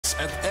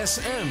at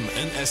SM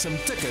and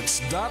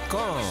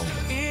smtickets.com.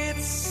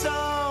 It's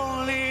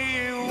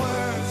only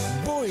worth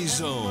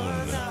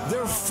Boyzone,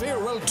 their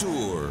farewell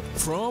tour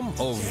from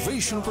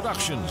Ovation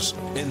Productions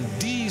and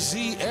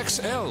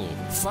Dzxl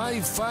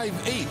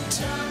 558.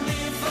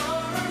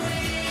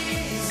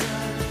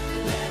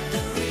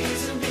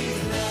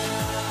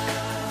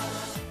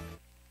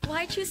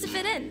 Why choose to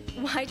fit in?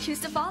 Why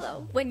choose to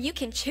follow? When you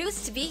can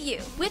choose to be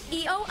you. With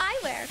EO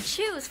Eyewear.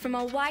 Choose from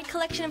a wide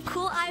collection of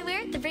cool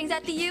eyewear that brings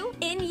out the you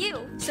in you.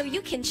 So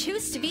you can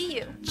choose to be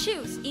you.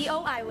 Choose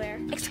EO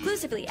Eyewear.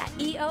 Exclusively at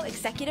EO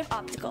Executive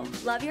Optical.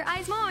 Love your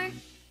eyes more.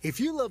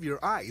 If you love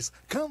your eyes,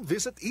 come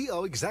visit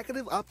EO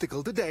Executive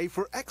Optical today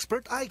for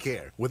expert eye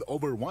care. With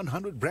over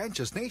 100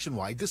 branches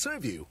nationwide to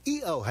serve you,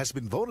 EO has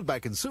been voted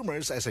by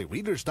consumers as a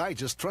Reader's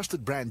Digest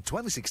Trusted Brand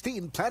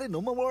 2016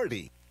 Platinum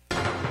Awardee.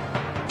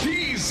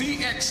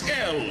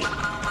 Dzxl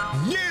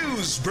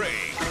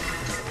Newsbreak.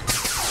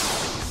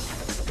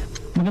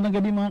 Magandang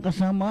gabi mga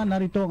kasama,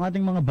 narito ang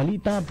ating mga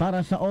balita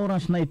para sa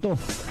oras na ito.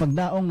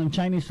 Pagdaong ng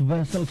Chinese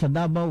vessel sa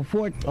Davao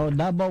Fort o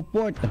Davao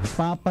Port,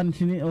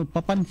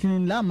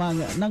 papansinin lamang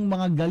ng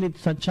mga galit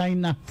sa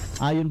China.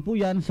 Ayon po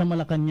yan sa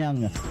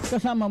Malacanang.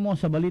 Kasama mo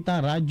sa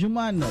balita,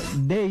 Radyoman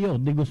Deo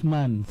de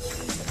Guzman.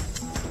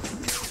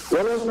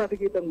 Walang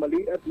nakikitang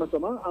mali at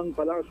masama ang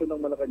palasyo ng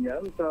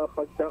Malacanang sa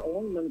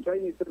pagdaong ng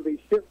Chinese survey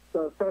ship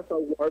sa Sasa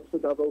Wharf sa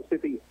Davao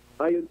City.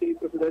 Ayon kay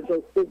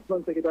Presidential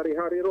Spokesman Secretary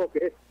Harry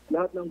Roque,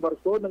 lahat ng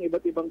barko ng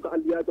iba't ibang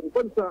kaalyadong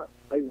bansa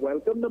ay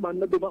welcome naman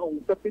na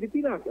dumaong sa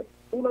Pilipinas.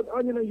 Tulad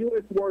anya ng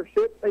US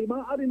warship ay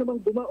maaari namang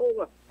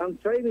dumaong ang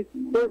Chinese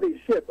survey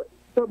ship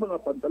sa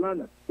mga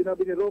pantalan.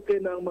 Sinabi ni Roque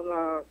na ang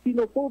mga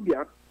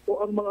xenophobia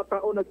o ang mga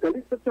tao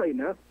naggalit sa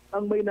China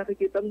ang may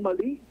nakikitang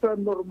mali sa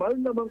normal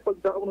namang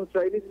pagdaong ng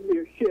Chinese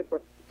ship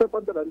sa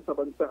pantalan sa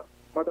bansa.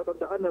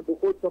 Matatandaan na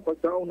bukod sa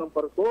pagdaong ng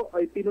barko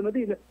ay tino na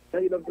din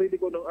ng ilang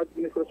kritiko ng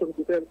Administrasyong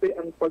Duterte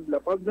ang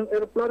paglapag ng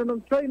aeroplano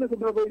ng China sa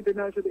Davao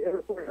International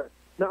Airport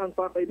na ang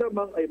pakay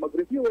lamang ay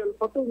mag-refuel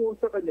patungo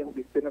sa kanyang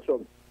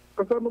destinasyon.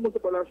 Kasama mo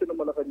sa palasyo ng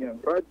Malacanang,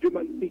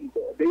 Radyoman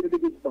 5, Deo de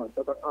Guzman,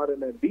 Tatang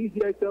RNN,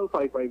 Dzxl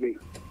 558.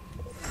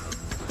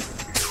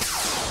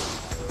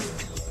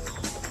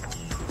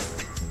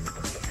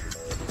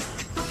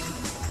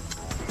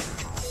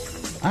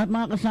 At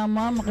mga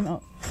kasama,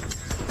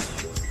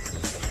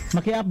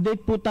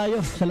 maki-update po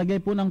tayo sa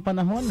lagay po ng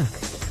panahon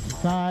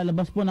sa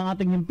labas po ng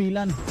ating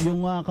himpilan,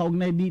 yung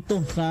kaugnay dito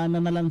sa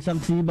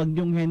nanalansang si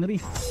Bagyong Henry.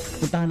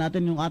 Puntahan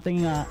natin yung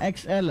ating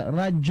XL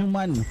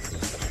Radyoman,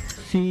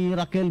 si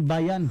Raquel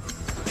Bayan.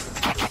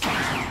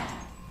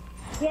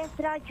 Yes,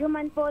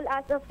 Radyoman Paul,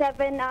 as of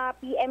 7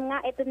 p.m.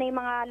 nga, ito na yung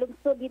mga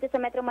lungsod dito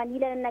sa Metro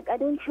Manila na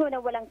nag-anunsyo na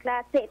walang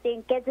klase. Ito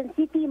yung Quezon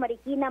City,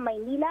 Marikina,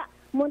 Maynila,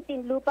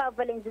 Muntinlupa,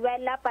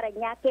 Valenzuela,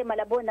 Parañaque,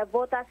 Malabon,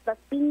 Navotas, Las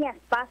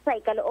Piñas, Pasay,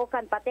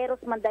 Caloocan,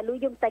 Pateros,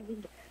 Mandaluyong,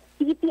 Taguig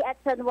City at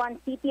San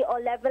Juan City. All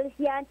levels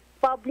yan,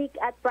 public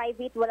at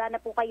private, wala na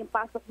po kayong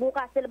pasok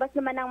bukas. Sa labas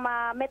naman ng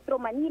Metro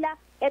Manila,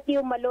 ito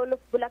yung Malolos,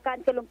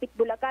 Bulacan, Kalumpit,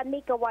 Bulacan, May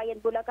Kawayan,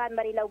 Bulacan,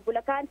 Marilao,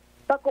 Bulacan,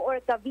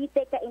 Bacoor,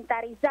 Cavite,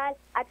 Cainta, Rizal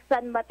at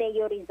San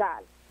Mateo,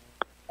 Rizal.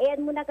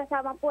 Ayan muna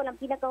kasama po ang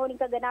pinakahuling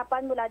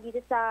kaganapan mula dito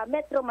sa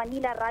Metro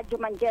Manila.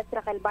 Radyoman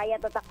Raquel Bayan,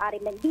 Tatak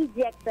Arim ng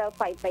Dzxl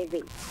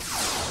 558.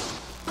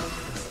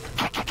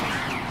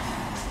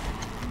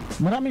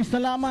 Maraming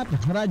salamat,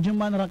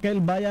 Radyoman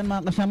Raquel Bayan.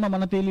 Mga kasama,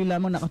 manatili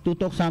lamang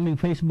nakatutok sa aming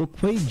Facebook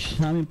page,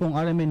 sa aming pong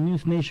RMN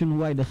News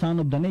Nationwide, The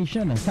Sound of the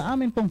Nation, sa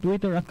aming pong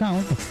Twitter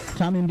account,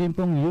 sa aming din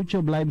pong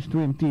YouTube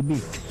Livestream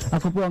TV.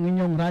 Ako po ang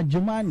inyong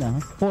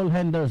Radyoman, Paul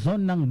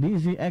Henderson ng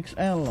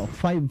Dzxl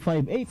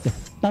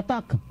 558,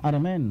 Tatak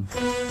RMN.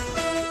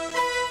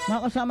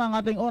 Mga kasama, ang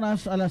ating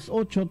oras, alas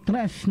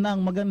 8:03 ng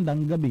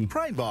magandang gabi.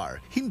 Pride Bar,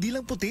 hindi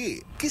lang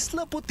puti,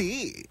 kisla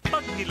puti.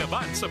 Pag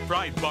nilaban sa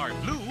Pride Bar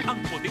Blue,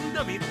 ang puting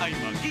damit ay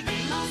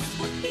magiging mas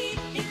puti.